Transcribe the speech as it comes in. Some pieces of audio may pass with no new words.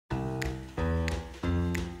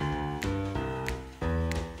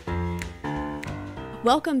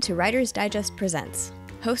Welcome to Writer's Digest Presents.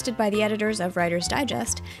 Hosted by the editors of Writer's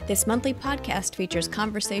Digest, this monthly podcast features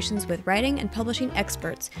conversations with writing and publishing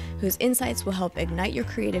experts whose insights will help ignite your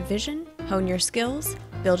creative vision, hone your skills,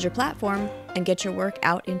 build your platform, and get your work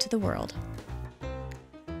out into the world.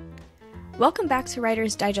 Welcome back to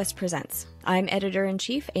Writer's Digest Presents. I'm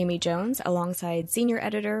Editor-in-Chief Amy Jones, alongside Senior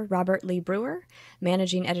Editor Robert Lee Brewer,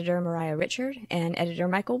 Managing Editor Mariah Richard, and Editor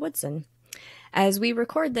Michael Woodson. As we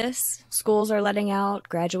record this, schools are letting out,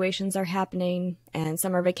 graduations are happening, and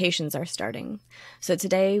summer vacations are starting. So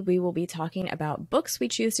today we will be talking about books we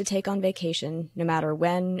choose to take on vacation, no matter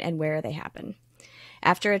when and where they happen.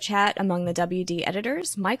 After a chat among the WD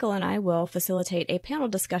editors, Michael and I will facilitate a panel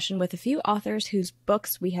discussion with a few authors whose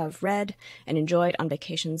books we have read and enjoyed on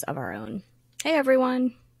vacations of our own. Hey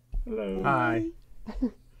everyone! Hello. Hi.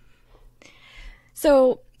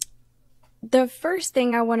 So, the first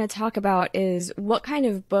thing I want to talk about is what kind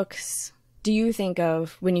of books do you think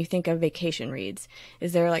of when you think of vacation reads?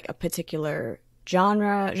 Is there like a particular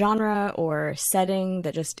genre or setting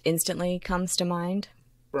that just instantly comes to mind?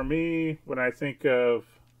 For me, when I think of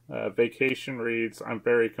vacation reads, I'm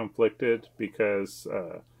very conflicted because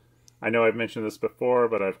I know I've mentioned this before,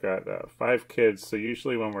 but I've got 5 kids. So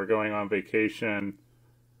usually when we're going on vacation,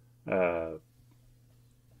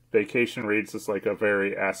 vacation reads is like a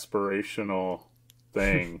very aspirational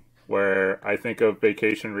thing where I think of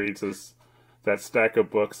vacation reads as that stack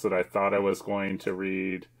of books that I thought I was going to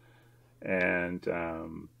read. And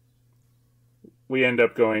we end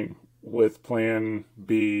up going with plan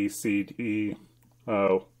B, C, D,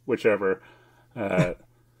 whichever.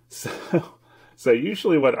 So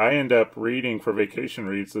usually what I end up reading for vacation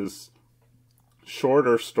reads is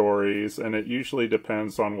shorter stories, and it usually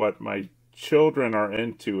depends on what my children are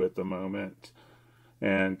into at the moment.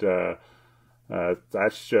 And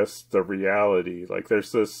that's just the reality. Like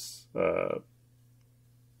there's this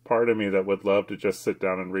part of me that would love to just sit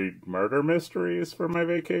down and read murder mysteries for my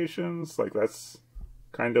vacations. Like that's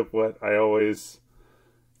kind of what I always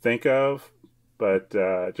think of, but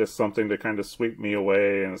just something to kind of sweep me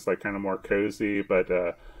away, and it's like kind of more cozy.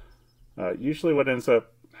 But usually what ends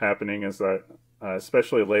up happening is that,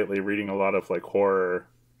 especially lately, reading a lot of like horror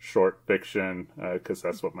short fiction, because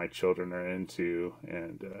that's what my children are into,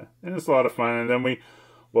 and it's a lot of fun. And then we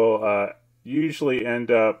will usually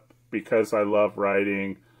end up, because I love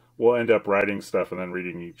writing, we'll end up writing stuff and then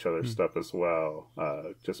reading each other's stuff as well,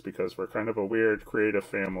 just because we're kind of a weird creative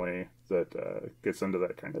family that gets into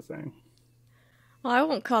that kind of thing. Well, I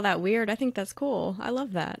won't call that weird. I think that's cool. I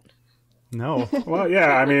love that. No. Well,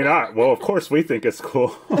 yeah, I mean, well, of course we think it's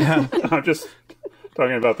cool. I'm just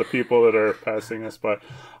talking about the people that are passing us by.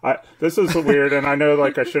 This is weird, and I know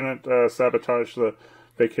like I shouldn't sabotage the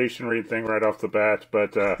vacation read thing right off the bat,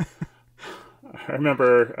 but I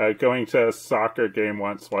remember going to a soccer game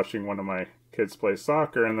once, watching one of my kids play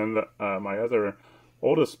soccer, and then my other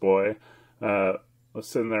oldest boy was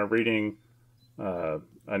sitting there reading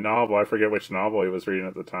a novel. I forget which novel he was reading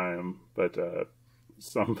at the time, but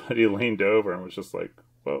somebody leaned over and was just like,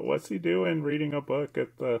 well, what's he doing reading a book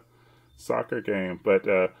at the soccer game? But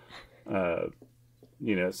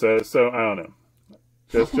you know, so I don't know,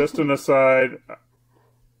 just an aside,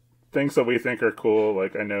 things that we think are cool,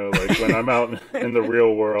 like I know like when I'm out in the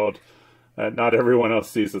real world, not everyone else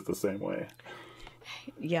sees it the same way.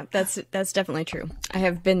 Yeah, that's definitely true. I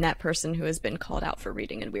have been that person who has been called out for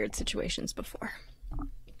reading in weird situations before.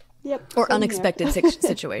 Yep. Or unexpected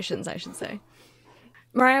situations, I should say.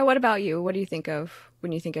 Mariah, what about you? What do you think of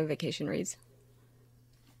when you think of vacation reads?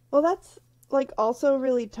 Well, that's like also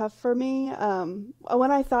really tough for me.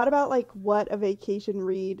 When I thought about like what a vacation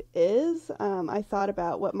read is, I thought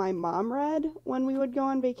about what my mom read when we would go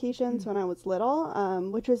on vacations when I was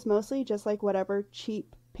little, which was mostly just like whatever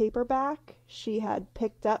cheap paperback she had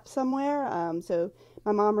picked up somewhere. So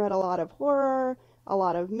my mom read a lot of horror, a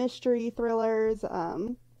lot of mystery thrillers,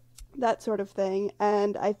 that sort of thing.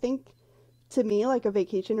 And I think to me, like a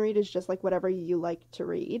vacation read is just like whatever you like to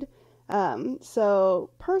read. So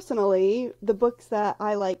personally, the books that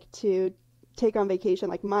I like to take on vacation,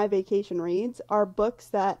 like my vacation reads, are books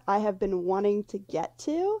that I have been wanting to get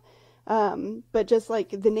to. But just like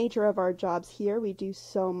the nature of our jobs here, we do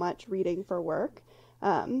so much reading for work.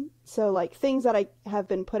 So like things that I have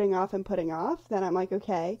been putting off, then I'm like,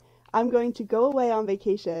 okay, I'm going to go away on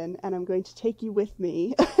vacation and I'm going to take you with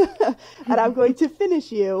me and I'm going to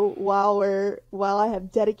finish you while I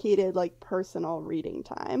have dedicated like personal reading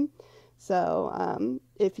time. So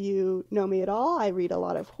if you know me at all, I read a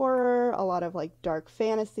lot of horror, a lot of like dark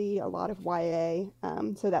fantasy, a lot of YA.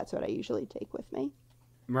 So that's what I usually take with me.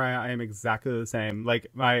 Mariah, I am exactly the same. Like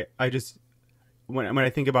I just when I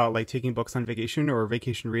think about like taking books on vacation or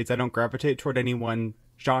vacation reads, I don't gravitate toward any one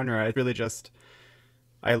genre. It's really just,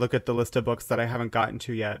 I look at the list of books that I haven't gotten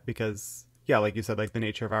to yet because, yeah, like you said, like the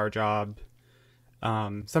nature of our job.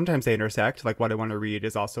 Sometimes they intersect. Like what I want to read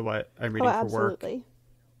is also what I'm reading for work. Absolutely.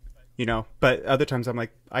 You know, but other times I'm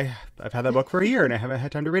like, I've had that book for a year and I haven't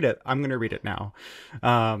had time to read it. I'm going to read it now.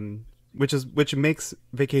 Which makes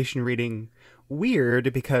vacation reading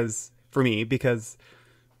weird because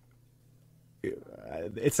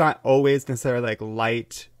it's not always necessarily like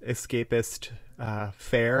light escapist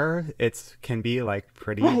fare. It can be like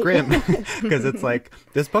pretty grim because it's like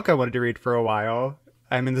this book I wanted to read for a while.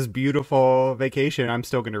 I'm in this beautiful vacation. I'm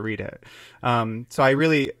still going to read it.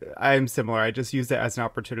 So I'm similar. I just use it as an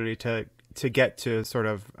opportunity to get to sort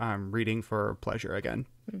of reading for pleasure again.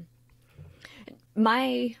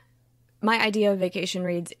 My idea of vacation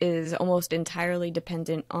reads is almost entirely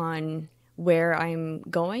dependent on where I'm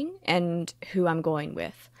going and who I'm going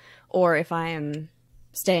with, or if I am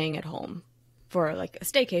staying at home for like a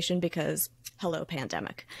staycation because hello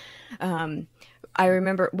pandemic. I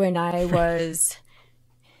remember when I was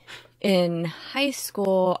in high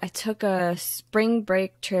school, I took a spring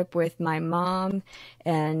break trip with my mom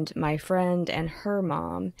and my friend and her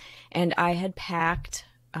mom, and I had packed,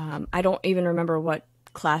 I don't even remember what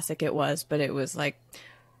classic it was, but it was like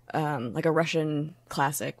a Russian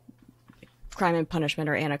classic, Crime and Punishment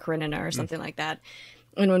or Anna Karenina or something like that.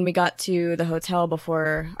 And when we got to the hotel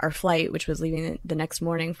before our flight, which was leaving the next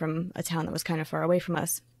morning from a town that was kind of far away from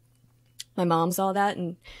us, my mom saw that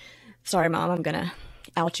and, sorry, Mom, I'm going to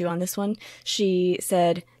out you on this one. She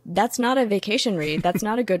said, "That's not a vacation read. That's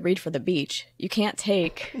not a good read for the beach. You can't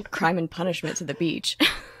take Crime and Punishment to the beach."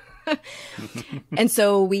 And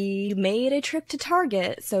so we made a trip to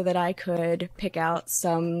Target so that I could pick out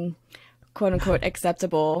some quote unquote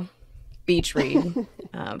acceptable beach read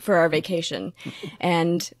for our vacation.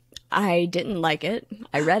 And I didn't like it.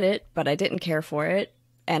 I read it, but I didn't care for it.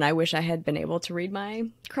 And I wish I had been able to read my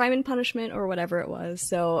Crime and Punishment or whatever it was.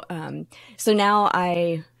 So now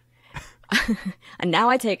now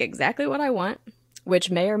I take exactly what I want,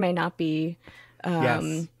 which may or may not be,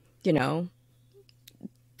 Yes. you know,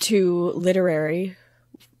 too literary,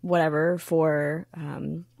 whatever for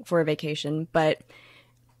a vacation. But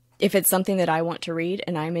if it's something that I want to read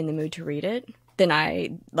and I'm in the mood to read it,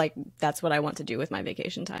 then that's what I want to do with my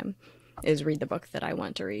vacation time, is read the book that I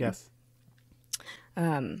want to read. Yes.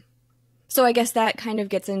 So I guess that kind of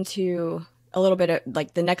gets into a little bit of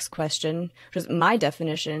like the next question, which is my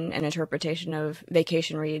definition and interpretation of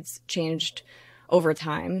vacation reads changed over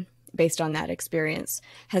time based on that experience.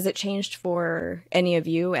 Has it changed for any of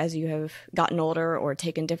you as you have gotten older or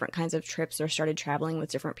taken different kinds of trips or started traveling with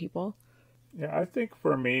different people? Yeah, I think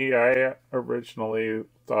for me, I originally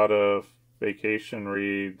thought of vacation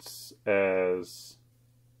reads as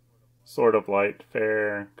sort of light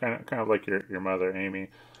fare, kind of like your mother, Amy.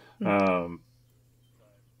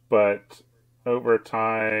 But over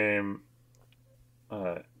time,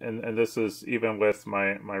 and this is even with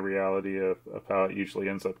my reality of how it usually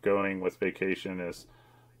ends up going with vacation, is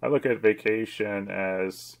I look at vacation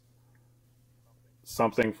as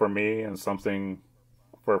something for me and something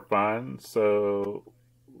for fun. So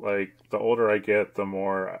like the older I get, the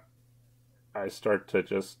more I start to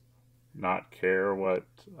just not care what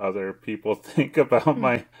other people think about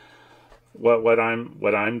my what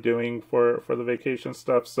I'm doing for the vacation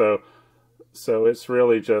stuff. So it's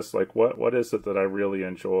really just like what is it that I really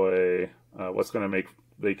enjoy, what's going to make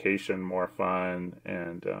vacation more fun,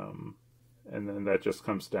 and then that just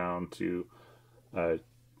comes down to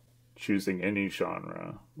choosing any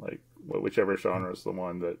genre, like whichever genre is the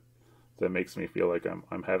one that makes me feel like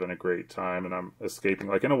I'm having a great time and I'm escaping.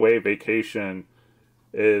 Like in a way, vacation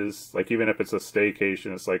is like, even if it's a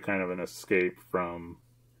staycation, it's like kind of an escape from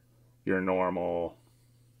your normal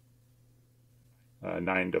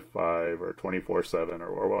 9 to 5 or 24/7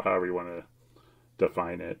 or however you want to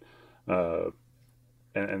define it.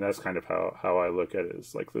 And that's kind of how I look at it,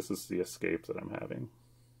 is like, this is the escape that I'm having.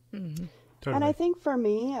 Mm-hmm. Totally. And I think for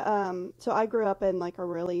me, so I grew up in like a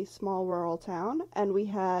really small rural town, and we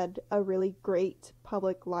had a really great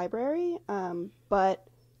public library, but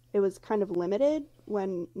it was kind of limited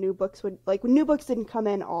when new books didn't come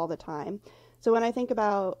in all the time. So when I think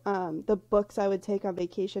about the books I would take on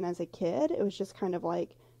vacation as a kid, it was just kind of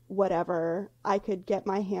like whatever I could get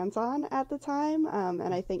my hands on at the time.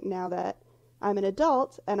 And I think now that I'm an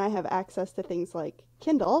adult and I have access to things like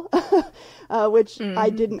Kindle, which I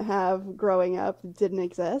didn't have growing up, didn't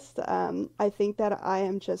exist. I think that I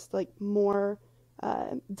am just like more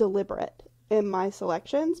deliberate in my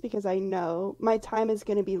selections because I know my time is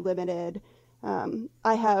going to be limited.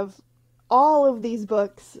 I have all of these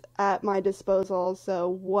books at my disposal. So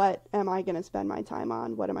what am I going to spend my time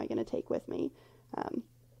on? What am I going to take with me?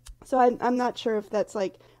 So I'm not sure if that's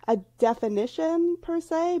like a definition per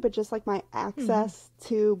se, but just like my access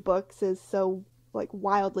to books is so like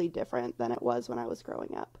wildly different than it was when I was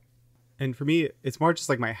growing up. And for me, it's more just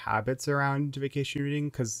like my habits around vacation reading,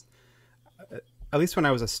 because at least when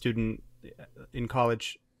I was a student in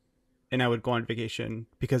college and I would go on vacation,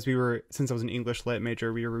 because since I was an English lit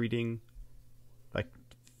major, we were reading like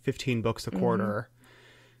 15 books a quarter,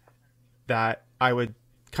 that I would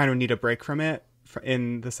kind of need a break from it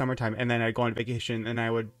in the summertime. And then I'd go on vacation and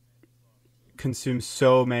I would consume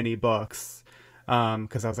so many books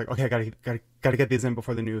because I was like, okay, I gotta get these in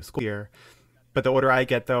before the new school year. But the older I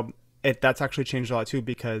get, though, that's actually changed a lot too,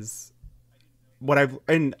 because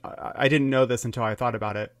and I didn't know this until I thought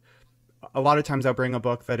about it. A lot of times I'll bring a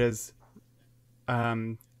book that is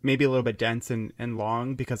maybe a little bit dense and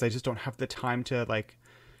long, because I just don't have the time to like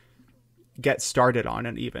get started on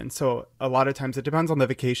it even. So a lot of times it depends on the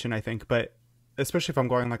vacation, I think, but especially if I'm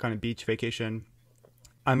going like on a beach vacation,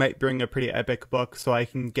 I might bring a pretty epic book so I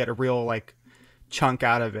can get a real like chunk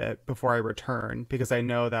out of it before I return, because I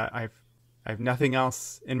know that I have nothing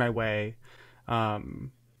else in my way. I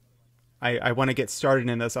want to get started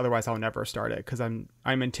in this, otherwise I'll never start it, because I'm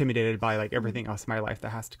intimidated by like everything else in my life that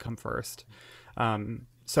has to come first.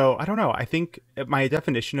 So I don't know. I think my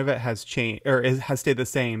definition of it has changed, or has stayed the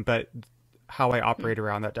same, but how I operate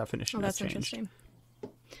around that definition has changed. Interesting.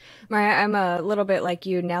 Mariah, I'm a little bit like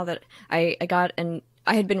you now that I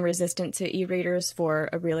had been resistant to e-readers for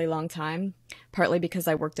a really long time, partly because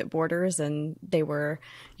I worked at Borders and they were,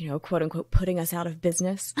 quote unquote, putting us out of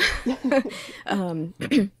business.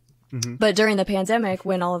 But during the pandemic,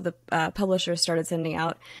 when all of the publishers started sending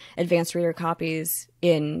out advanced reader copies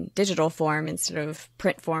in digital form instead of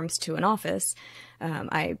print forms to an office,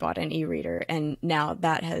 I bought an e-reader, and now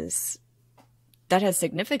that has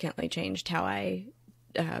significantly changed how I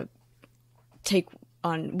take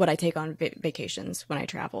on vacations when I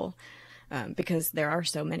travel, because there are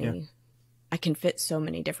so many, I can fit so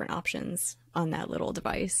many different options on that little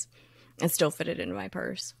device and still fit it into my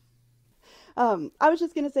purse. I was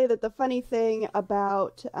just going to say that the funny thing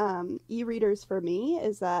about e-readers for me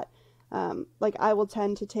is that like I will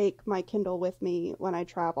tend to take my Kindle with me when I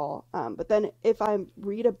travel. But then if I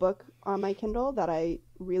read a book on my Kindle that I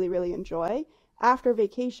really, really enjoy, after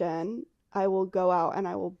vacation, I will go out and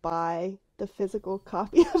I will buy the physical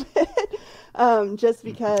copy of it, just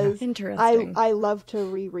because I love to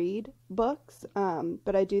reread books.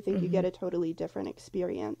 But I do think you get a totally different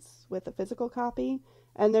experience with a physical copy.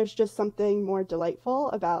 And there's just something more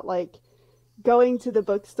delightful about like going to the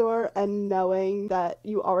bookstore and knowing that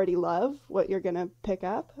you already love what you're going to pick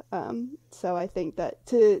up. So I think that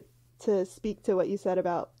to speak to what you said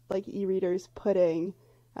about like e-readers putting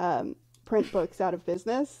print books out of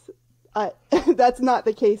business, that's not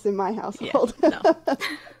the case in my household. Yeah, no.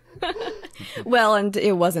 Well, and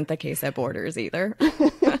it wasn't the case at Borders either.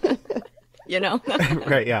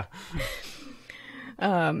 Right, yeah.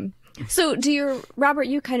 So Robert,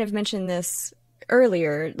 you kind of mentioned this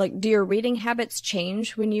earlier, like, do your reading habits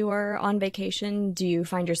change when you are on vacation? Do you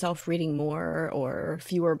find yourself reading more or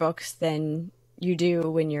fewer books than you do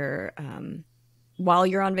when you're, while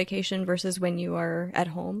you're on vacation versus when you are at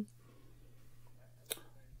home?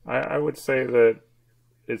 I would say that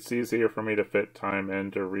it's easier for me to fit time in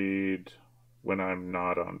to read when I'm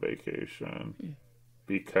not on vacation,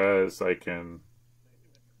 because I can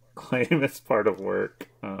claim it's part of work.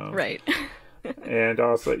 Right. And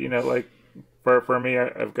also, like for me,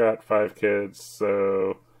 I've got 5 kids,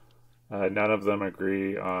 so none of them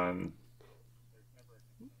agree on,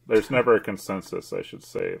 there's never a consensus, I should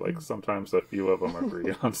say. Like sometimes a few of them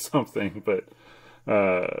agree on something, but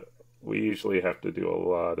we usually have to do a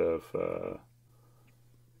lot of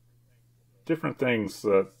different things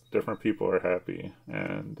that different people are happy,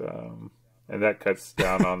 and that cuts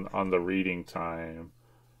down on the reading time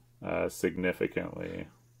significantly.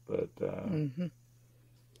 But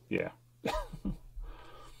yeah.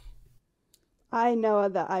 I know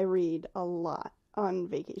that I read a lot on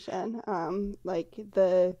vacation. I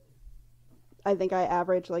think I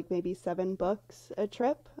average like maybe 7 books a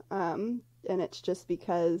trip. And it's just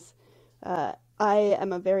because I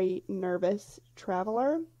am a very nervous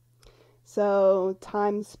traveler. So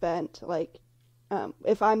time spent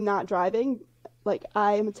if I'm not driving, like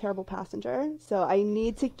I am a terrible passenger, so I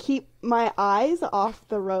need to keep my eyes off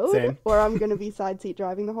the road. Same. Or I'm going to be side seat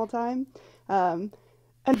driving the whole time.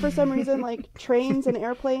 And for some reason, like trains and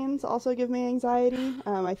airplanes also give me anxiety.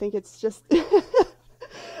 I think it's just,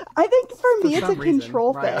 I think for me it's a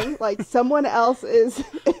control thing. Like someone else is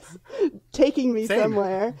taking me Same.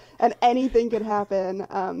 somewhere, and anything could happen.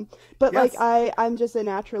 But Yes. like I'm just a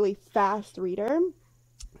naturally fast reader.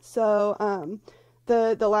 So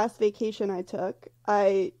the last vacation I took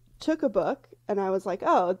a book and I was like,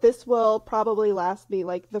 oh, this will probably last me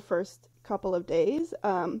like the first couple of days.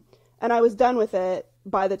 And I was done with it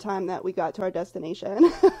by the time that we got to our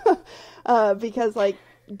destination. Because like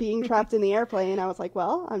being trapped in the airplane, I was like,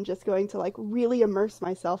 well, I'm just going to like really immerse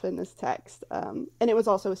myself in this text. And it was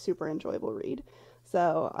also a super enjoyable read.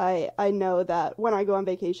 So I know that when I go on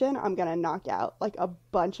vacation, I'm going to knock out like a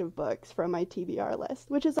bunch of books from my TBR list,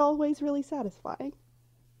 which is always really satisfying.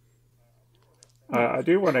 I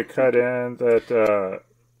do want to cut in that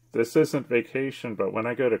this isn't vacation, but when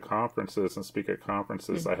I go to conferences and speak at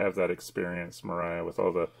conferences, I have that experience, Mariah, with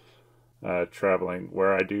all the traveling,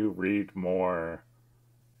 where I do read more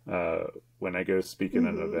when I go speak in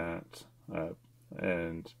an event.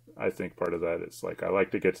 And I think part of that is like I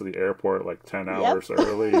like to get to the airport like 10 hours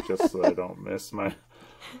early just so I don't miss my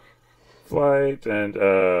flight. And,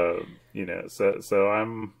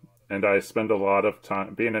 and I spend a lot of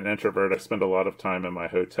time, being an introvert, I spend a lot of time in my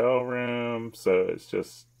hotel room. So it's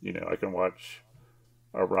just, I can watch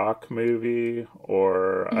a rock movie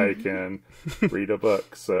or I can read a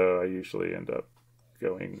book. So I usually end up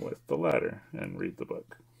going with the latter and read the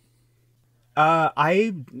book.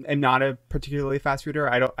 I am not a particularly fast reader.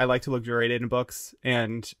 I like to luxuriate in books,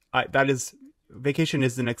 and vacation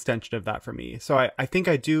is an extension of that for me. So I think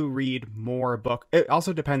I do read more book. It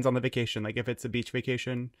also depends on the vacation. Like if it's a beach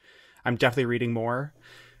vacation, I'm definitely reading more.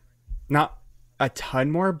 Not a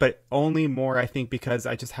ton more, but only more, I think, because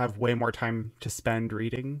I just have way more time to spend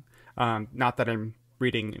reading. Not that I'm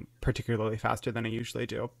reading particularly faster than I usually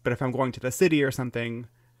do, but if I'm going to the city or something,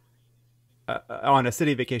 on a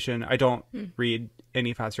city vacation, I don't read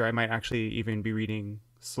any faster. I might actually even be reading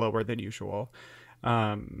slower than usual.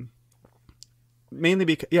 Mainly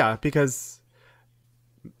because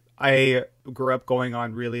I grew up going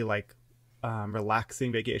on really like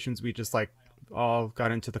relaxing vacations. We just like all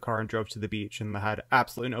got into the car and drove to the beach and had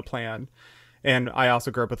absolutely no plan. And I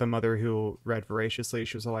also grew up with a mother who read voraciously.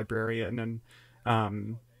 She was a librarian, and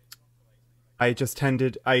I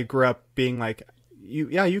grew up being like,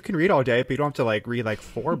 you can read all day, but you don't have to like read like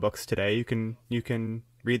 4 books today. You can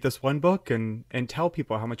read this one book and tell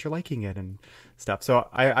people how much you're liking it and stuff. So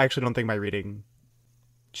I actually don't think my reading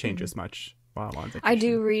changes much while I'm on vacation. I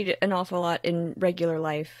do read an awful lot in regular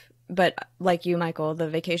life, but like you, Michael, the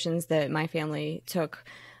vacations that my family took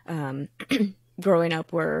growing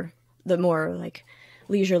up were the more like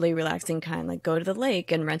leisurely, relaxing kind, like go to the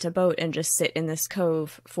lake and rent a boat and just sit in this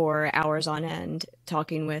cove for hours on end,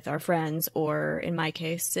 talking with our friends, or in my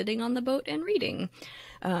case, sitting on the boat and reading.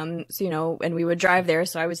 So, and we would drive there.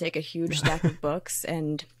 So I would take a huge stack of books.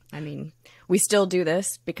 And I mean, we still do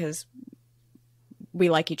this because we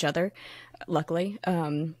like each other, luckily.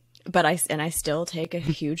 But I still take a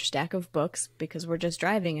huge stack of books because we're just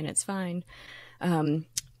driving and it's fine.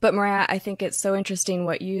 But Mariah, I think it's so interesting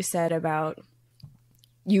what you said about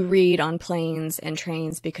you read on planes and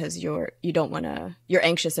trains because you're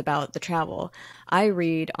anxious about the travel. I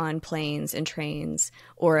read on planes and trains,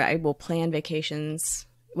 or I will plan vacations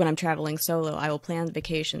when I'm traveling solo. I will plan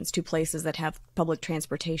vacations to places that have public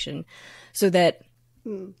transportation so that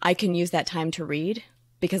I can use that time to read,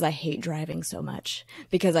 because I hate driving so much,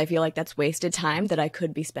 because I feel like that's wasted time that I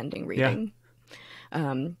could be spending reading.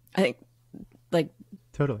 Yeah. I think like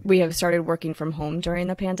totally. We have started working from home during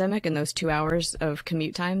the pandemic, and those 2 hours of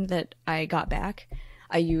commute time that I got back,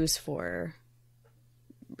 I use for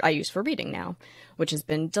reading now, which has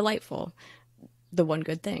been delightful. The one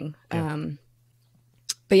good thing. Yeah.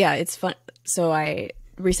 But yeah, it's fun. So I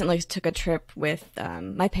recently took a trip with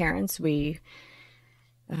my parents. We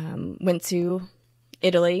went to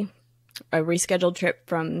Italy, a rescheduled trip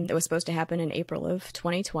that was supposed to happen in April of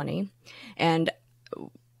 2020. And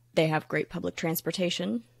they have great public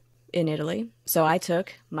transportation in Italy. So I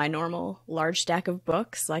took my normal large stack of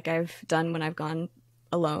books like I've done when I've gone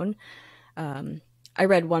alone. I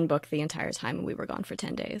read one book the entire time and we were gone for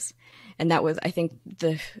 10 days. And that was, I think,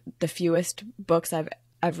 the fewest books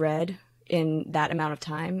I've read in that amount of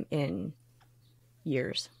time in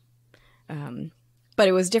years. But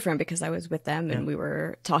it was different because I was with them and we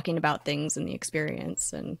were talking about things and the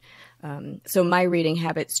experience. And so my reading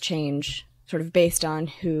habits change sort of based on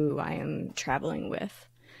who I am traveling with.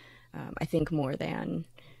 I think more than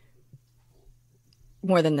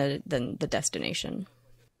the destination.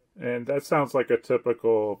 And that sounds like a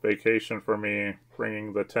typical vacation for me,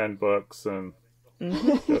 bringing the 10 books and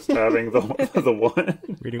just having the one.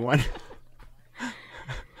 Reading one.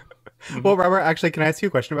 Well, Robert, actually, can I ask you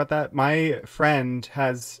a question about that? My friend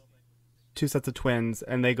has two sets of twins,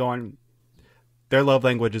 and they go on, their love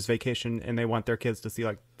language is vacation, and they want their kids to see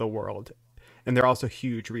like the world. And they're also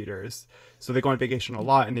huge readers. So they go on vacation a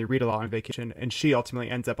lot and they read a lot on vacation. And she ultimately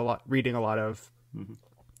ends up reading a lot of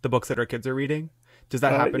the books that her kids are reading. Does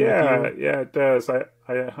that happen with you? Yeah, it does.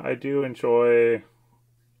 I do enjoy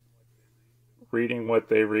reading what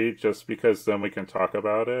they read just because then we can talk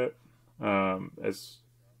about it. It's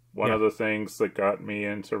one of the things that got me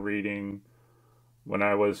into reading when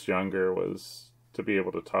I was younger was to be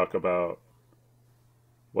able to talk about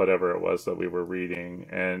whatever it was that we were reading.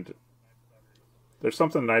 And there's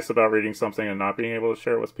something nice about reading something and not being able to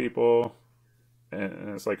share it with people. And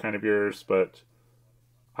it's like kind of yours, but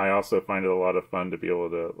I also find it a lot of fun to be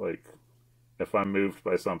able to, like, if I'm moved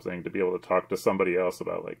by something, to be able to talk to somebody else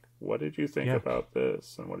about, like, what did you think about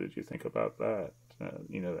this? And what did you think about that?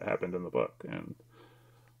 That happened in the book. And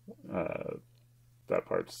that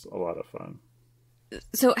part's a lot of fun.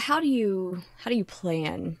 So how do you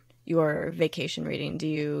plan your vacation reading? Do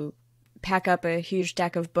you pack up a huge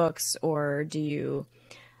deck of books, or do you,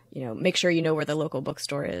 make sure you know where the local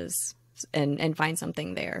bookstore is and find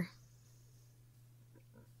something there?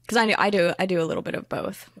 Because I do a little bit of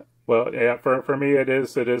both. Well, yeah, for me it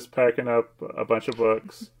is packing up a bunch of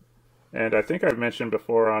books, and I think I've mentioned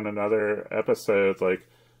before on another episode, like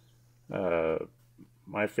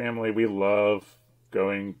my family, we love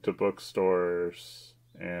going to bookstores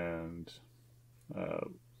and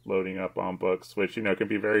loading up on books, which can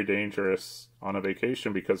be very dangerous on a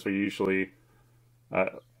vacation, because we usually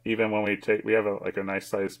even when we have a nice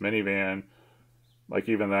sized minivan, like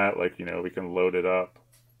even that, like we can load it up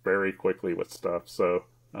very quickly with stuff, so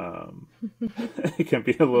it can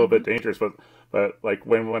be a little bit dangerous. But like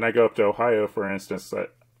when I go up to Ohio, for instance,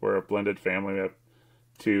 we're a blended family. I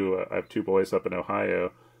have two boys up in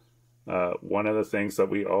Ohio. One of the things that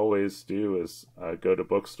we always do is go to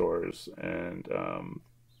bookstores, and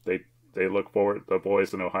they look forward. The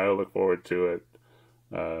boys in Ohio look forward to it.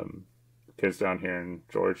 Kids down here in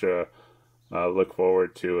Georgia look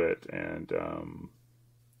forward to it, and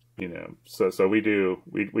so we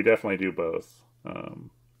definitely do both.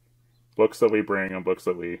 Books that we bring and books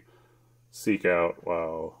that we seek out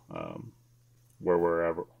while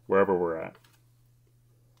wherever we're at.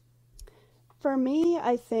 For me,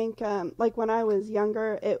 I think like when I was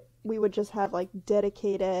younger, we would just have like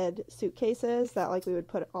dedicated suitcases that like we would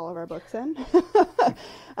put all of our books in.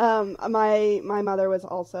 My mother was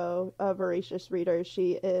also a voracious reader.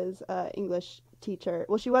 She is an English teacher.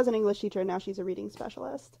 Well, she was an English teacher. Now she's a reading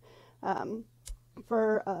specialist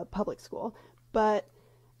for public school. But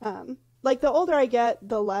like the older I get,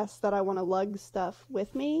 the less that I want to lug stuff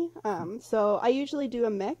with me. So I usually do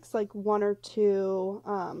a mix, like one or two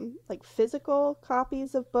like physical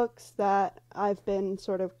copies of books that I've been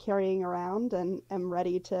sort of carrying around and am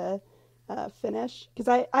ready to finish.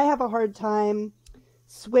 Because I have a hard time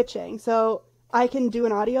switching. So I can do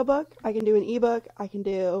an audiobook, I can do an ebook, I can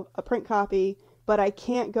do a print copy, but I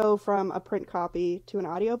can't go from a print copy to an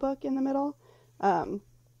audiobook in the middle.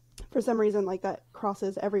 For some reason, like that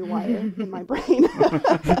crosses every wire in my brain.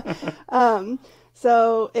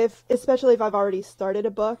 So especially if I've already started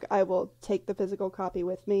a book, I will take the physical copy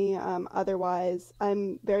with me. Otherwise,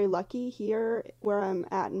 I'm very lucky here where I'm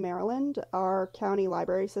at in Maryland. Our county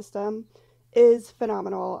library system is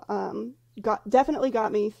phenomenal. Definitely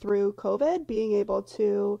got me through COVID, being able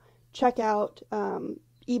to check out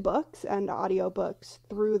ebooks and audiobooks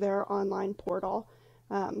through their online portal.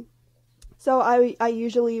 So I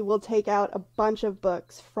usually will take out a bunch of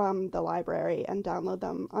books from the library and download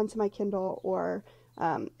them onto my Kindle, or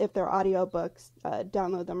if they're audiobooks,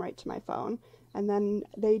 download them right to my phone. And then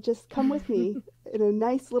they just come with me in a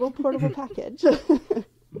nice little portable package.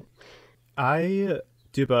 I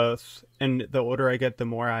do both. And the older I get, the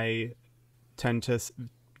more I tend to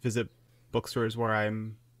visit bookstores where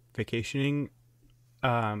I'm vacationing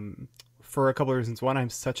for a couple of reasons. One, I'm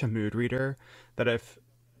such a mood reader that if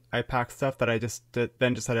I pack stuff that I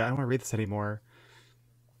then decided I don't want to read this anymore,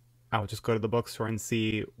 I'll just go to the bookstore and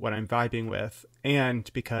see what I'm vibing with.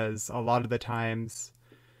 And because a lot of the times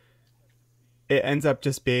it ends up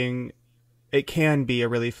just being, it can be a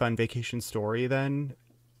really fun vacation story then,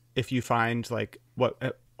 if you find like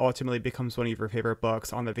what ultimately becomes one of your favorite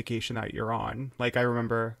books on the vacation that you're on. Like I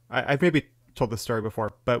remember, I've maybe told this story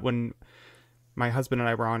before, but when my husband and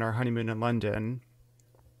I were on our honeymoon in London,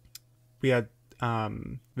 we had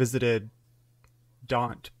visited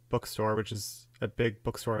Daunt bookstore, which is a big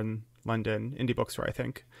bookstore in London, indie bookstore, I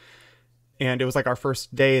think. And it was like our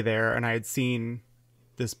first day there, and I had seen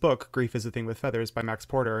this book, Grief is a Thing with Feathers by Max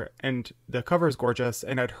Porter, and the cover is gorgeous,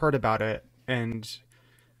 and I'd heard about it, and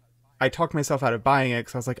I talked myself out of buying it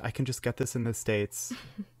because I was like, I can just get this in the States.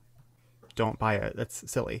 Don't buy it.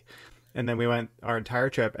 That's silly. And then we went our entire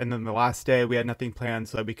trip. And then the last day we had nothing planned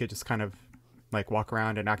so that we could just kind of like walk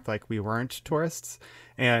around and act like we weren't tourists.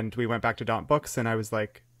 And we went back to Daunt Books and I was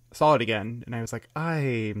like, saw it again. And I was like,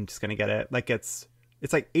 I'm just going to get it. Like it's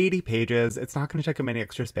like 80 pages. It's not going to take up any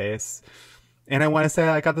extra space. And I want to say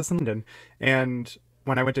I got this in London. And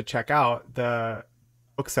when I went to check out, the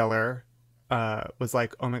bookseller was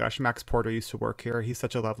like, oh my gosh, Max Porter used to work here. He's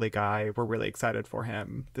such a lovely guy. We're really excited for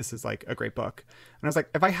him. This is like a great book. And I was like,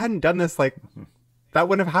 if I hadn't done this, like that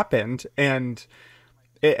wouldn't have happened. And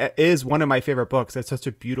it is one of my favorite books. It's such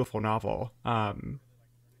a beautiful novel. And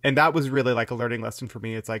that was really like a learning lesson for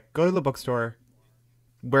me. It's like, go to the bookstore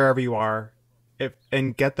wherever you are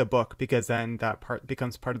and get the book, because then that part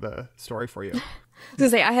becomes part of the story for you. I was gonna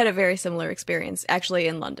say, I had a very similar experience actually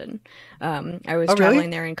in London. I was Oh, traveling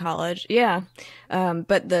really? there in college. Yeah.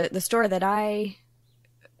 But the store that I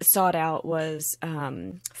sought out was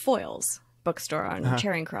Foyle's bookstore on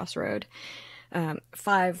Charing Cross Road.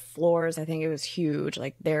 5 floors. I think it was huge,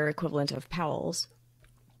 like their equivalent of Powell's,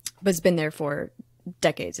 but it's been there for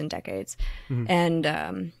decades and decades.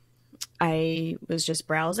 And I was just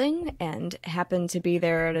browsing and happened to be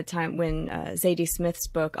there at a time when Zadie Smith's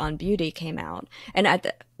book on beauty came out. And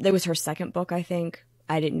that was her second book, I think.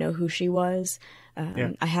 I didn't know who she was.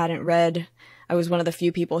 I was one of the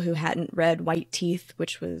few people who hadn't read White Teeth,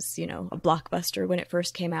 which was, a blockbuster when it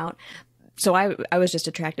first came out. So I was just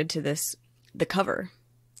attracted to the cover,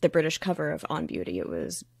 the British cover of On Beauty. It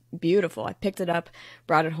was beautiful. I picked it up,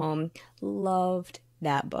 brought it home, loved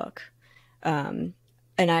that book.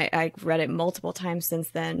 And I read it multiple times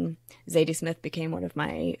since then. Zadie Smith became one of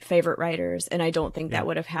my favorite writers, and I don't think that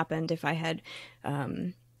would have happened if I had,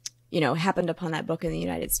 happened upon that book in the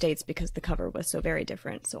United States, because the cover was so very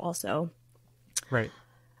different. So also, Right.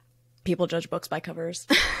 people judge books by covers.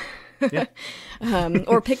 Yeah.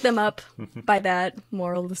 Or pick them up by that,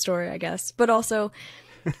 moral of the story, I guess. But also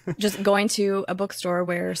just going to a bookstore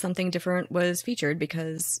where something different was featured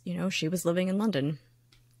because, she was living in London.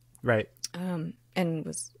 Right. And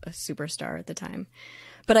was a superstar at the time.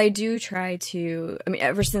 But I do try to,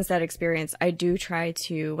 ever since that experience, I do try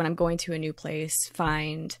to, when I'm going to a new place,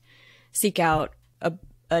 seek out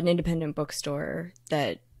an independent bookstore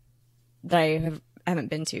that I haven't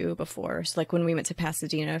been to before. So like when we went to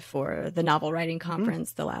Pasadena for the novel writing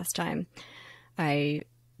conference the last time,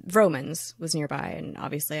 Vroman's was nearby, and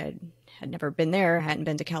obviously I had never been there, hadn't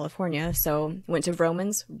been to California, so went to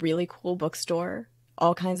Vroman's, really cool bookstore,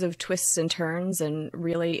 all kinds of twists and turns and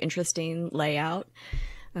really interesting layout.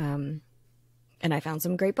 And I found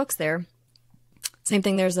some great books there. Same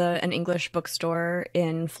thing, there's an English bookstore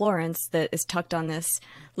in Florence that is tucked on this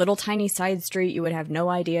little tiny side street. You would have no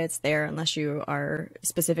idea it's there unless you are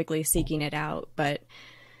specifically seeking it out. But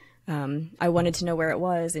I wanted to know where it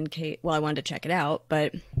was I wanted to check it out,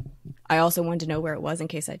 but I also wanted to know where it was in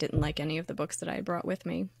case I didn't like any of the books that I brought with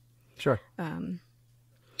me. Sure.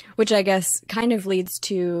 Which I guess kind of leads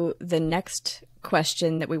to the next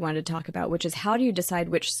question that we wanted to talk about, which is how do you decide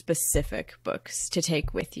which specific books to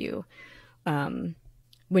take with you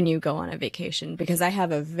when you go on a vacation? Because I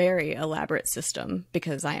have a very elaborate system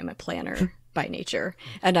because I am a planner by nature.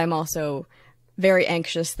 And I'm also very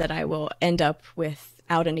anxious that I will end up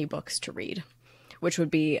without any books to read, which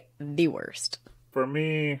would be the worst. For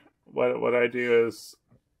me, what I do is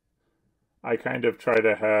I kind of try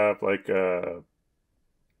to have think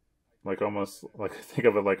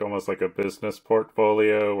of it almost like a business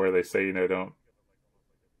portfolio where they say, don't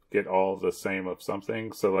get all the same of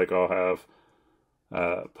something. So like I'll have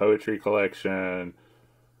a poetry collection,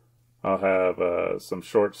 I'll have some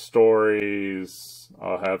short stories,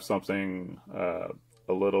 I'll have something a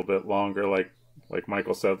little bit longer, like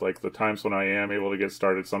Michael said, like the times when I am able to get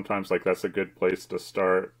started, sometimes like that's a good place to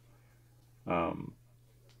start,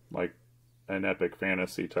 like an epic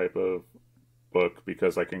fantasy type of book,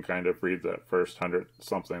 because I can kind of read that first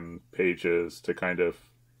 100-something pages to kind of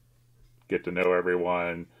get to know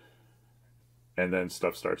everyone, and then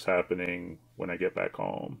stuff starts happening when I get back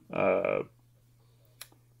home.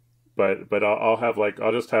 But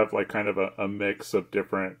I'll just have like kind of a mix of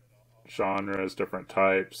different genres, different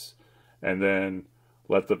types, and then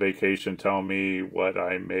let the vacation tell me what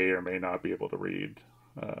I may or may not be able to read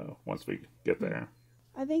once we get there.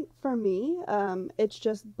 I think for me, it's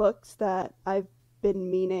just books that I've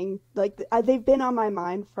been meaning, they've been on my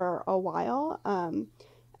mind for a while.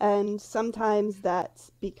 And sometimes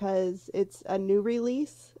that's because it's a new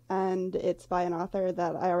release and it's by an author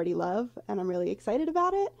that I already love and I'm really excited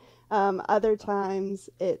about it. Other times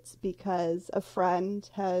it's because a friend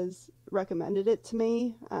has recommended it to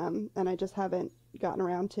me, and I just haven't gotten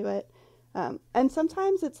around to it. And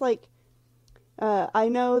sometimes it's like, I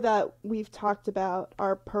know that we've talked about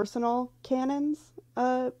our personal canons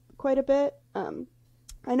quite a bit.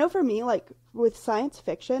 I know for me, like with science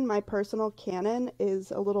fiction, my personal canon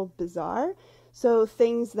is a little bizarre. So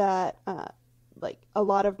things that like a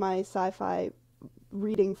lot of my sci-fi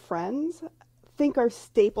reading friends think are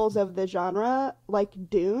staples of the genre, like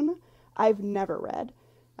Dune, I've never read,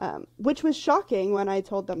 which was shocking when I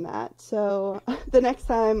told them that. So the next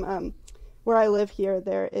time where I live here,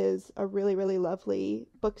 there is a really, really lovely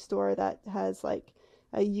bookstore that has like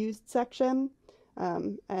a used section.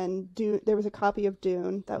 And Dune, there was a copy of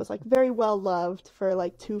Dune that was like very well loved for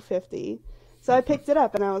like $2.50. So I picked it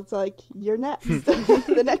up and I was like, "You're next."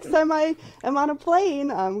 The next time I am on a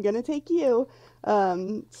plane, I'm gonna take you.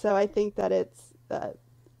 So I think that it's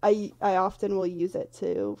I often will use it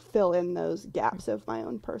to fill in those gaps of my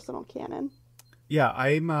own personal canon. Yeah,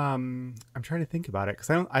 I'm trying to think about it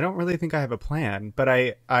because I don't really think I have a plan, but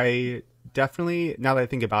I definitely, now that I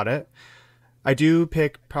think about it, I do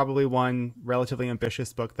pick probably one relatively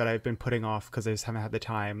ambitious book that I've been putting off because I just haven't had the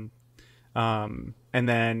time, and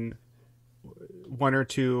then one or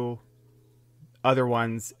two other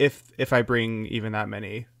ones, if I bring even that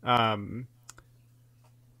many,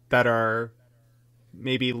 that are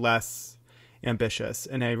maybe less ambitious.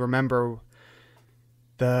 And I remember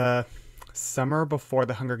the summer before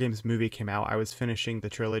the Hunger Games movie came out, I was finishing the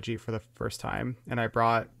trilogy for the first time, and I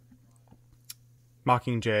brought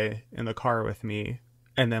Mockingjay in the car with me,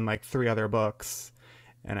 and then like 3 other books,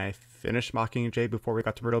 and I finished Mockingjay before we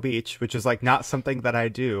got to Myrtle Beach, which is like not something that I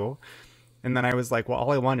do. And then I was like, well,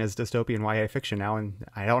 all I want is dystopian YA fiction now, and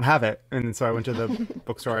I don't have it. And so I went to the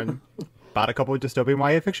bookstore and bought a couple of dystopian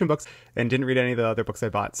YA fiction books and didn't read any of the other books I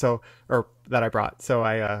bought. So, or that I brought. So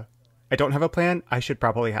I don't have a plan. I should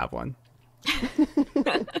probably have one.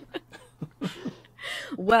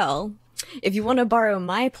 Well, if you want to borrow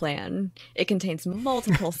my plan, it contains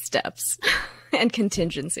multiple steps and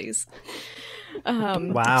contingencies.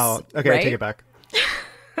 Wow. Okay, right? I take it back.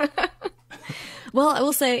 Well, I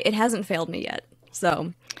will say it hasn't failed me yet.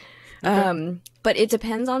 So, but it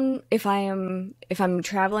depends on if I'm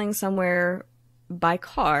traveling somewhere by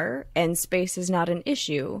car and space is not an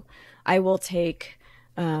issue, I will take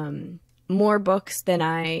more books than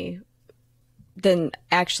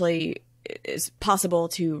actually is possible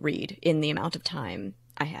to read in the amount of time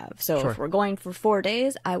I have. So Sure. If we're going for 4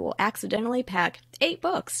 days, I will accidentally pack 8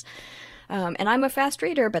 books. And I'm a fast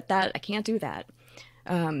reader, but that I can't do that.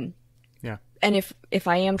 Yeah. And if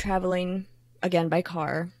I am traveling, again, by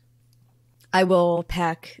car, I will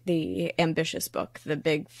pack the ambitious book, the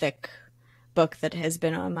big, thick book that has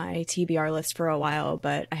been on my TBR list for a while,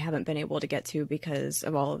 but I haven't been able to get to because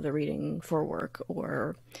of all of the reading for work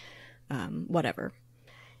or whatever.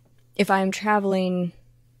 If I'm traveling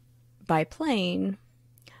by plane,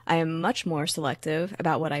 I am much more selective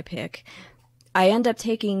about what I pick. I end up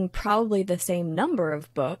taking probably the same number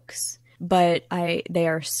of books, but they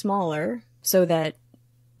are smaller so that,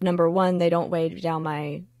 number one, they don't weigh down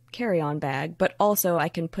my carry-on bag, but also I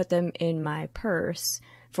can put them in my purse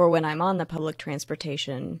for when I'm on the public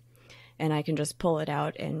transportation, and I can just pull it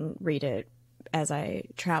out and read it as I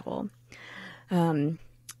travel.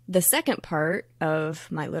 The second part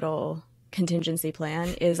of my little contingency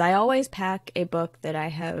plan is I always pack a book that I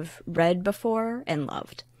have read before and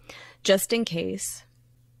loved, just in case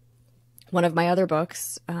one of my other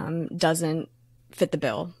books doesn't fit the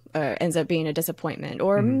bill, ends up being a disappointment,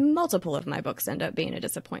 or multiple of my books end up being a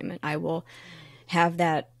disappointment. I will have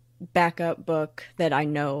that backup book that I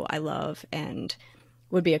know I love and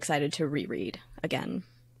would be excited to reread again.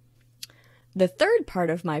 The third part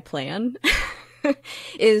of my plan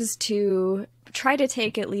is to try to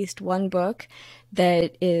take at least one book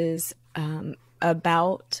that is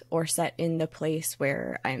about or set in the place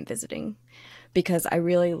where I'm visiting, because I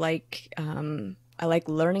really like I like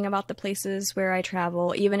learning about the places where I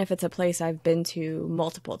travel, even if it's a place I've been to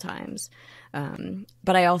multiple times.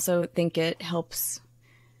 But I also think it helps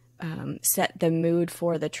set the mood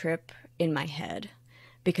for the trip in my head,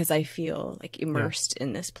 because I feel like immersed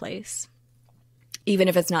in this place. Even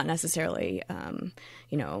if it's not necessarily,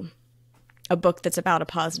 a book that's about a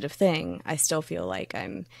positive thing, I still feel like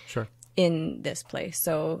I'm in this place.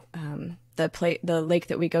 So the lake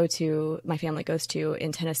that we go to, my family goes to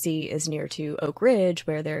in Tennessee, is near to Oak Ridge,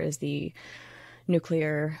 where there is the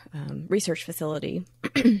nuclear research facility.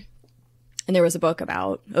 And there was a book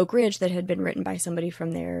about Oak Ridge that had been written by somebody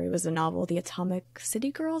from there. It was a novel, The Atomic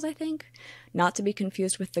City Girls, I think. Not to be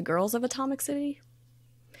confused with The Girls of Atomic City.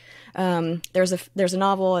 There's a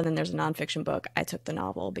novel and then there's a nonfiction book. I took the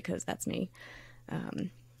novel because that's me.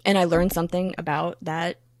 And I learned something about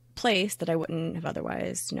that place that I wouldn't have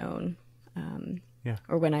otherwise known.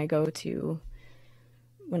 Or when I go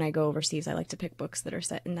overseas, I like to pick books that are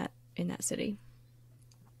set in that city.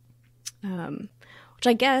 Which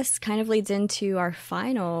I guess kind of leads into our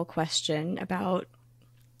final question about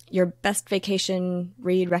your best vacation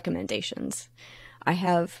read recommendations. I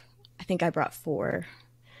think I brought 4.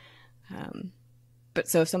 But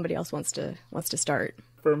so if somebody else wants to start.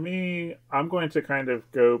 For me, I'm going to kind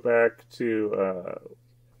of go back to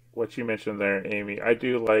what you mentioned there, Amy. I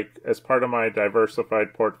do like, as part of my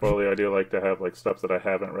diversified portfolio, I do like to have like stuff that I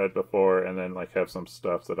haven't read before, and then like have some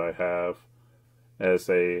stuff that I have as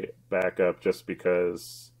a backup, just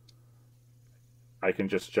because I can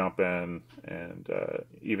just jump in and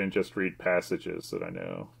even just read passages that I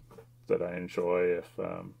know that I enjoy if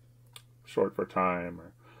short for time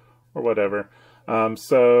or whatever.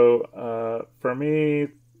 So for me,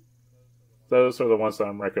 those are the ones that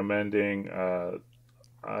I'm recommending.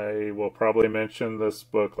 I will probably mention this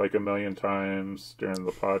book like a million times during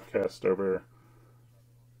the podcast over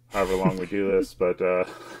however long we do this, but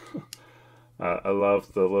I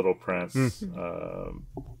love The Little Prince.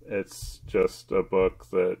 It's just a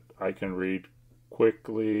book that I can read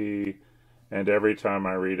quickly, and every time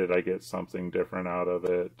I read it, I get something different out of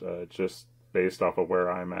it, just based off of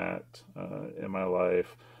where I'm at in my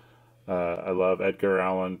life. I love Edgar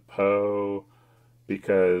Allan Poe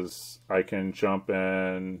because I can jump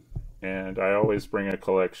in, and I always bring a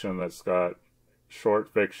collection that's got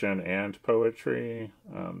short fiction and poetry.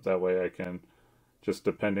 That way I can, just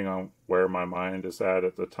depending on where my mind is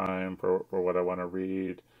at the time for what I want to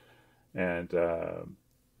read. And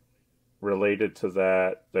related to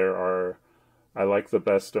that, I like the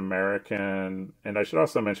Best American, and I should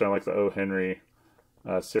also mention I like the O. Henry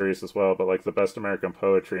series as well, but like the Best American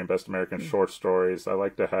Poetry and Best American Short Stories. I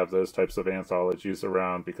like to have those types of anthologies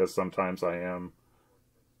around because sometimes I am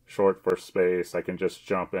short for space. I can just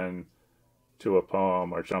jump in to a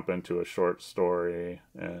poem or jump into a short story,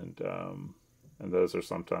 and those are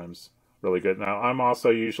sometimes really good. Now, I'm also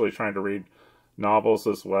usually trying to read novels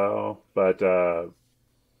as well, but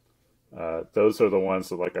those are the ones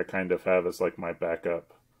that like I kind of have as like my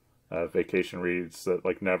backup vacation reads that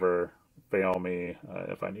like never fail me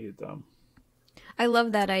if I need them. I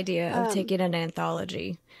love that idea of taking an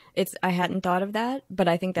anthology. I hadn't thought of that, but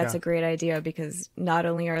I think that's a great idea because not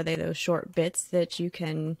only are they those short bits that you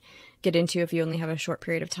can get into if you only have a short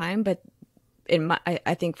period of time, but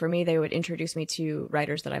I think for me, they would introduce me to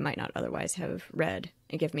writers that I might not otherwise have read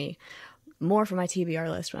and give me more for my TBR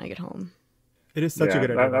list when I get home. It is such a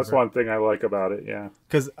good idea. That's one thing I like about it, yeah.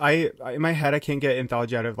 Because I in my head, I can't get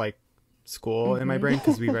anthology out of like school in my brain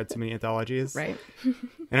because we read so many anthologies. Right.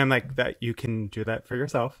 And I'm like, that you can do that for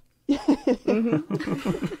yourself.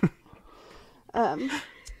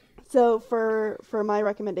 So for my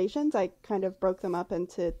recommendations, I kind of broke them up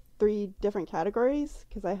into 3 different categories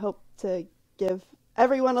because I hope to give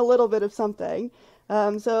everyone a little bit of something.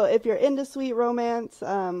 So if you're into sweet romance,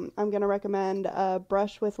 I'm going to recommend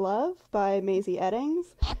Brush with Love by Maisie Eddings.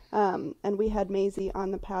 And we had Maisie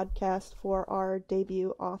on the podcast for our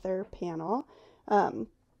debut author panel.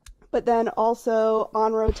 But then also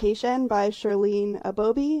On Rotation by Shirlene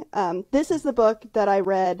Abobi. This is the book that I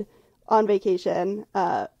read on vacation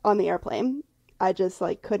on the airplane. I just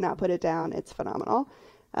could not put it down. It's phenomenal.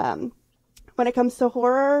 When it comes to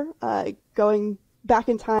horror, going back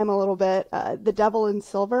in time a little bit, The Devil in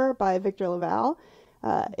Silver by Victor LaValle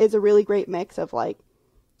is a really great mix of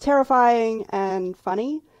terrifying and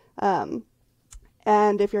funny. And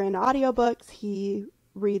if you're into audiobooks, he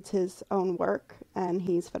reads his own work and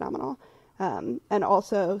he's phenomenal. And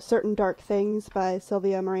also Certain Dark Things by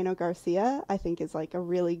Sylvia Moreno Garcia, I think is a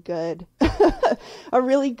really good,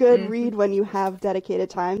 read when you have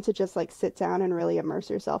dedicated time to just sit down and really immerse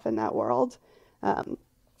yourself in that world.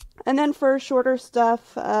 And then for shorter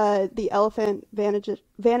stuff, The Elephant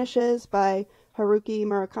Vanishes by Haruki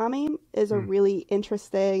Murakami is a really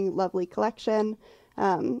interesting, lovely collection.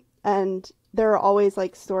 And there are always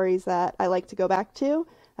stories that I like to go back to,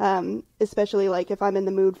 especially if I'm in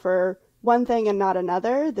the mood for one thing and not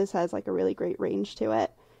another. This has a really great range to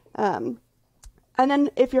it. And then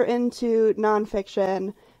if you're into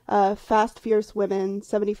nonfiction, Fast Fierce Women,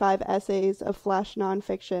 75 Essays of Flash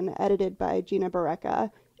Nonfiction, edited by Gina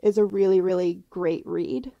Barreca, is a really, really great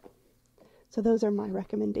read. So those are my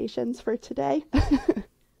recommendations for today.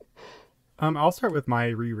 I'll start with my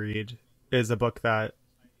reread. Is a book that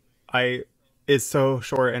is so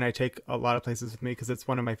short and I take a lot of places with me because it's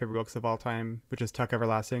one of my favorite books of all time, which is Tuck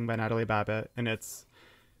Everlasting by Natalie Babbitt. And it's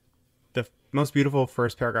most beautiful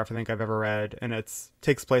first paragraph I think I've ever read, and it's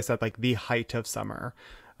takes place at like the height of summer,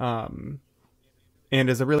 and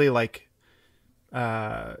is a really like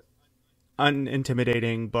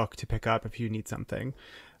unintimidating book to pick up if you need something.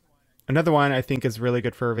 Another one I think is really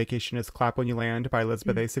good for a vacation is Clap When You Land by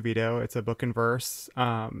Elizabeth Acevedo. It's a book in verse,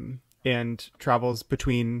 and travels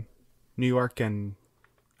between New York and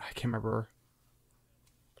I can't remember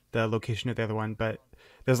the location of the other one, but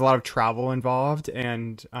there's a lot of travel involved,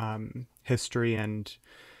 and history and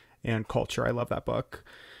culture. I love that book.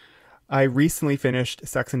 I recently finished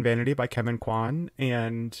Sex and Vanity by Kevin Kwan,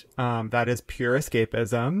 and that is pure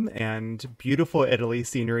escapism and beautiful Italy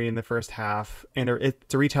scenery in the first half, and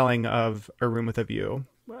it's a retelling of A Room with a View,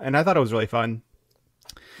 and I thought it was really fun.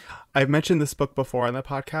 I've mentioned this book before on the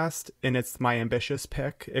podcast, and it's my ambitious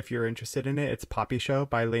pick if you're interested in it. It's Poppy Show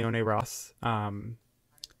by Leone Ross.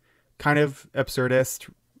 Kind of absurdist,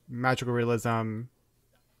 magical realism,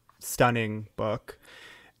 stunning book.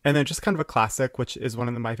 And then just kind of a classic, which is one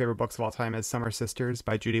of my favorite books of all time, is Summer Sisters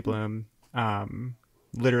by Judy Blume.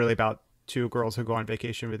 Literally about two girls who go on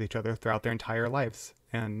vacation with each other throughout their entire lives.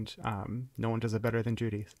 And no one does it better than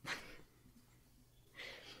Judy.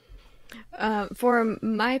 For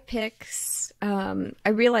my picks, I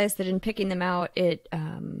realized that in picking them out,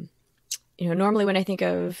 normally when I think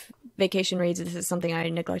of vacation reads, this is something I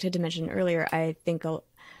neglected to mention earlier. I think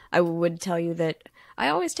I would tell you that I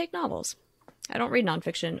always take novels. I don't read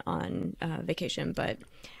nonfiction on vacation, but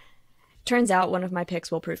turns out one of my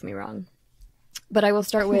picks will prove me wrong. But I will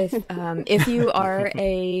start with if you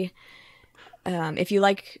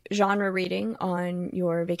like genre reading on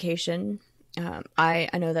your vacation. I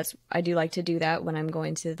know I do like to do that when I'm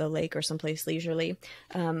going to the lake or someplace leisurely.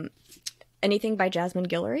 Anything by Jasmine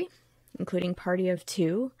Guillory, including Party of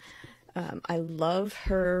Two. I love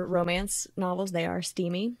her romance novels. They are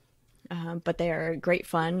steamy, but they are great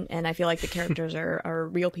fun, and I feel like the characters are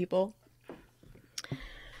real people.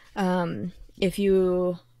 If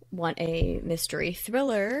you want a mystery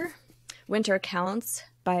thriller, Winter Counts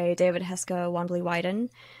by David Heska Wanbley-Wyden.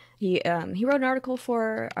 He wrote an article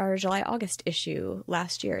for our July-August issue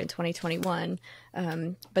last year in 2021,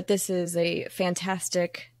 but this is a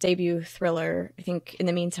fantastic debut thriller. I think in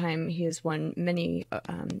the meantime he has won many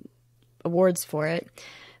awards for it,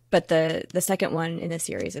 but the second one in the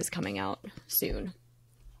series is coming out soon.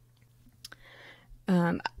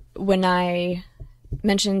 When I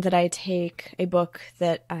mentioned that I take a book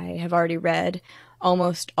that I have already read,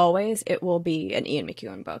 almost always it will be an Ian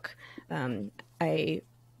McEwan book. I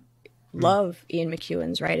love Ian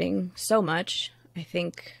McEwan's writing so much. I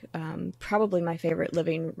think probably my favorite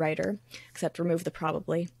living writer, except remove the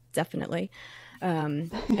probably, definitely.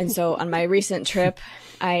 And so on my recent trip,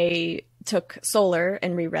 I took Solar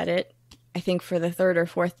and reread it, I think for the third or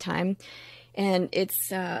fourth time. And it's,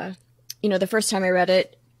 the first time I read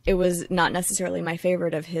it, it was not necessarily my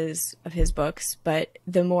favorite of his books, but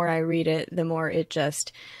the more I read it, the more it's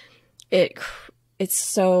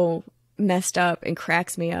so messed up and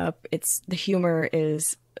cracks me up. The humor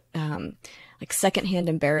is like secondhand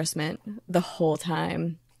embarrassment the whole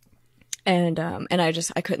time. And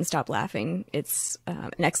I couldn't stop laughing. It's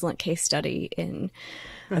an excellent case study in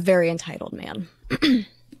a very entitled man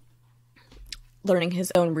learning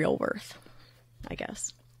his own real worth, I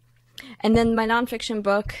guess. And then my nonfiction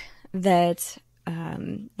book that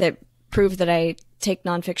proved that I take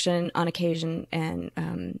nonfiction on occasion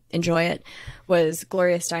and enjoy it was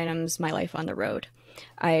Gloria Steinem's My Life on the Road.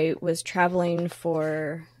 I was traveling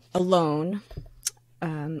alone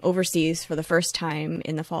overseas for the first time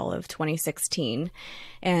in the fall of 2016,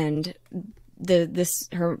 and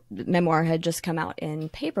her memoir had just come out in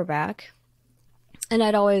paperback, and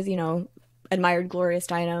I'd always admired Gloria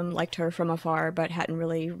Steinem, liked her from afar, but hadn't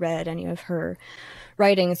really read any of her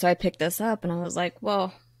writing. So I picked this up and I was like,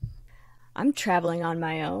 well, I'm traveling on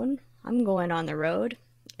my own. I'm going on the road.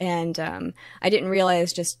 And I didn't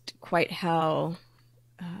realize just quite how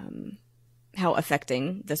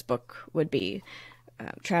affecting this book would be,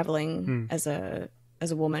 traveling as a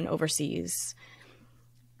woman overseas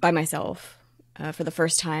by myself for the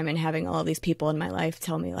first time, and having all of these people in my life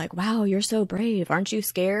tell me like, wow, you're so brave. Aren't you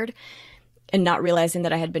scared? And not realizing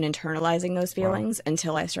that I had been internalizing those feelings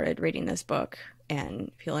until I started reading this book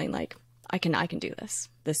and feeling like I can do this.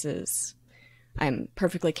 I'm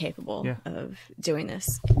perfectly capable of doing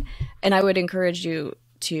this. And I would encourage you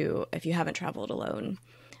to, if you haven't traveled alone,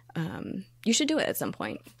 you should do it at some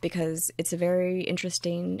point, because it's a very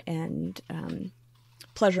interesting and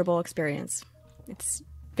pleasurable experience. It's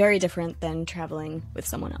very different than traveling with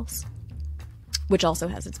someone else, which also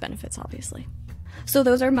has its benefits, obviously. So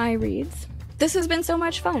those are my reads This has been so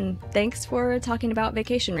much fun. Thanks for talking about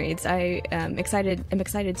vacation reads. I'm excited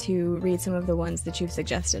to read some of the ones that you've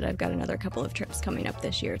suggested. I've got another couple of trips coming up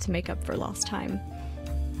this year to make up for lost time.